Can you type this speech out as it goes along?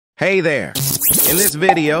Hey there! In this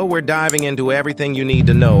video, we're diving into everything you need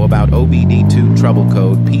to know about OBD2 trouble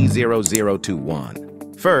code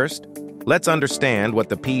P0021. First, let's understand what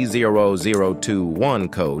the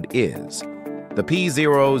P0021 code is. The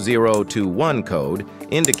P0021 code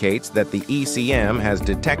indicates that the ECM has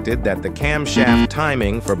detected that the camshaft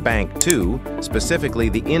timing for bank 2, specifically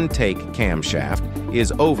the intake camshaft,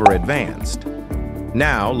 is over-advanced.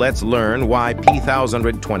 Now, let's learn why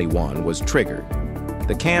P0021 was triggered.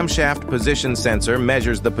 The camshaft position sensor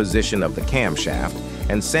measures the position of the camshaft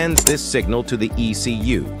and sends this signal to the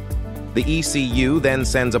ECU. The ECU then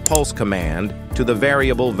sends a pulse command to the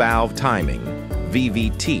variable valve timing,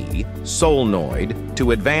 VVT, solenoid,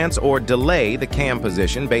 to advance or delay the cam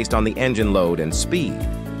position based on the engine load and speed.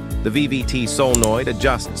 The VVT solenoid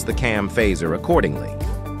adjusts the cam phaser accordingly.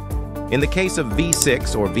 In the case of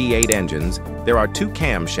V6 or V8 engines, there are two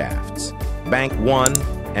camshafts, bank 1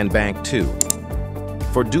 and bank 2.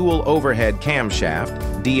 For dual overhead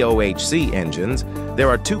camshaft, DOHC engines, there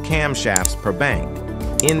are two camshafts per bank,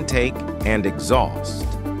 intake and exhaust.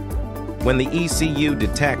 When the ECU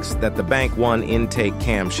detects that the bank 1 intake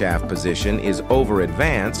camshaft position is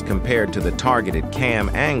over-advanced compared to the targeted cam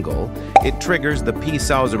angle, it triggers the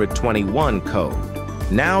P0021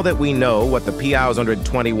 code. Now that we know what the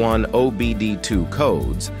P0021 OBD2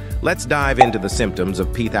 codes, let's dive into the symptoms of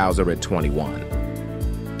P0021.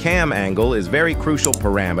 Cam angle is a very crucial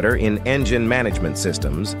parameter in engine management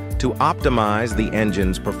systems to optimize the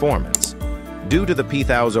engine's performance. Due to the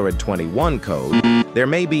P0021 code, there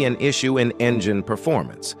may be an issue in engine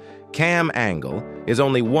performance. Cam angle is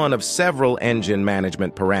only one of several engine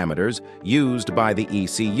management parameters used by the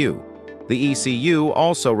ECU. The ECU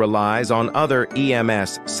also relies on other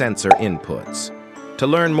EMS sensor inputs. To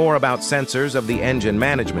learn more about sensors of the engine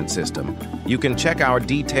management system, you can check our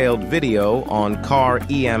detailed video on car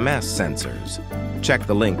EMS sensors. Check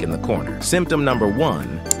the link in the corner. Symptom number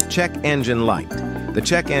 1, check engine light. The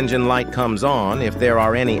check engine light comes on if there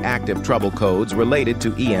are any active trouble codes related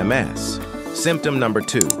to EMS. Symptom number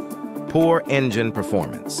 2, poor engine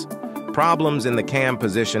performance. Problems in the cam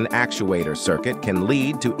position actuator circuit can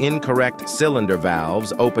lead to incorrect cylinder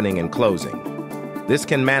valves opening and closing. This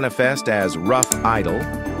can manifest as rough idle,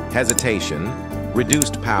 hesitation,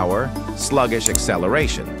 reduced power, sluggish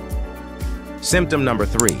acceleration. Symptom number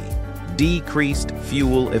 3, decreased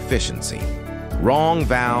fuel efficiency. Wrong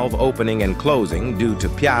valve opening and closing due to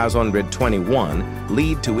P0021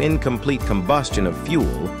 lead to incomplete combustion of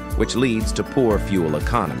fuel, which leads to poor fuel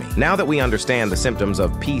economy. Now that we understand the symptoms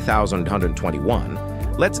of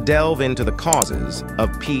P0021, let's delve into the causes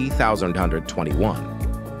of P0021.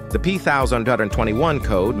 The P0021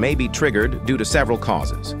 code may be triggered due to several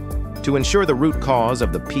causes. To ensure the root cause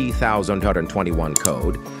of the P0021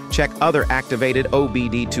 code, check other activated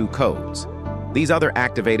OBD2 codes. These other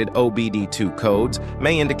activated OBD2 codes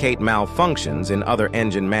may indicate malfunctions in other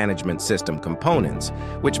engine management system components,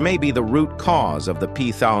 which may be the root cause of the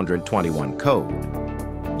P0021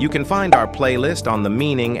 code. You can find our playlist on the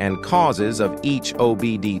meaning and causes of each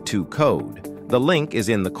OBD2 code. The link is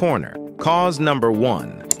in the corner. Cause number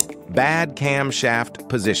 1. Bad camshaft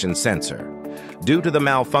position sensor. Due to the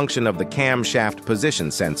malfunction of the camshaft position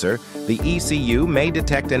sensor, the ECU may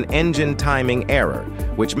detect an engine timing error,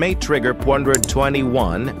 which may trigger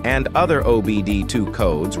P0021 and other OBD2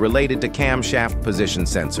 codes related to camshaft position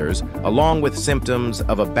sensors, along with symptoms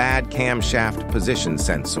of a bad camshaft position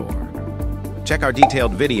sensor. Check our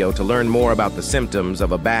detailed video to learn more about the symptoms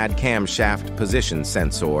of a bad camshaft position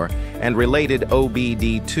sensor and related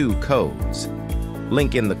OBD2 codes.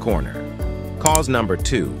 Link in the corner. Cause number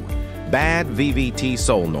 2, bad VVT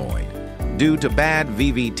solenoid. Due to bad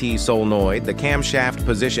VVT solenoid, the camshaft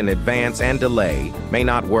position advance and delay may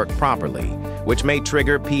not work properly, which may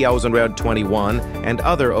trigger P0021 and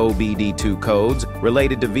other OBD2 codes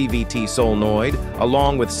related to VVT solenoid,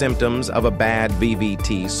 along with symptoms of a bad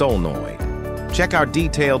VVT solenoid. Check our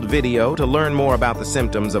detailed video to learn more about the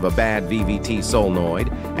symptoms of a bad VVT solenoid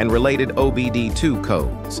and related OBD2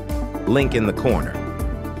 codes. Link in the corner.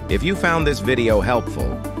 If you found this video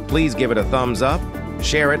helpful, please give it a thumbs up,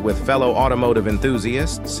 share it with fellow automotive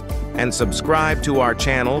enthusiasts, and subscribe to our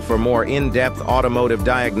channel for more in-depth automotive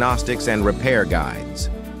diagnostics and repair guides.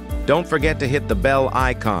 Don't forget to hit the bell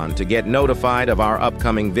icon to get notified of our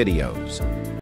upcoming videos.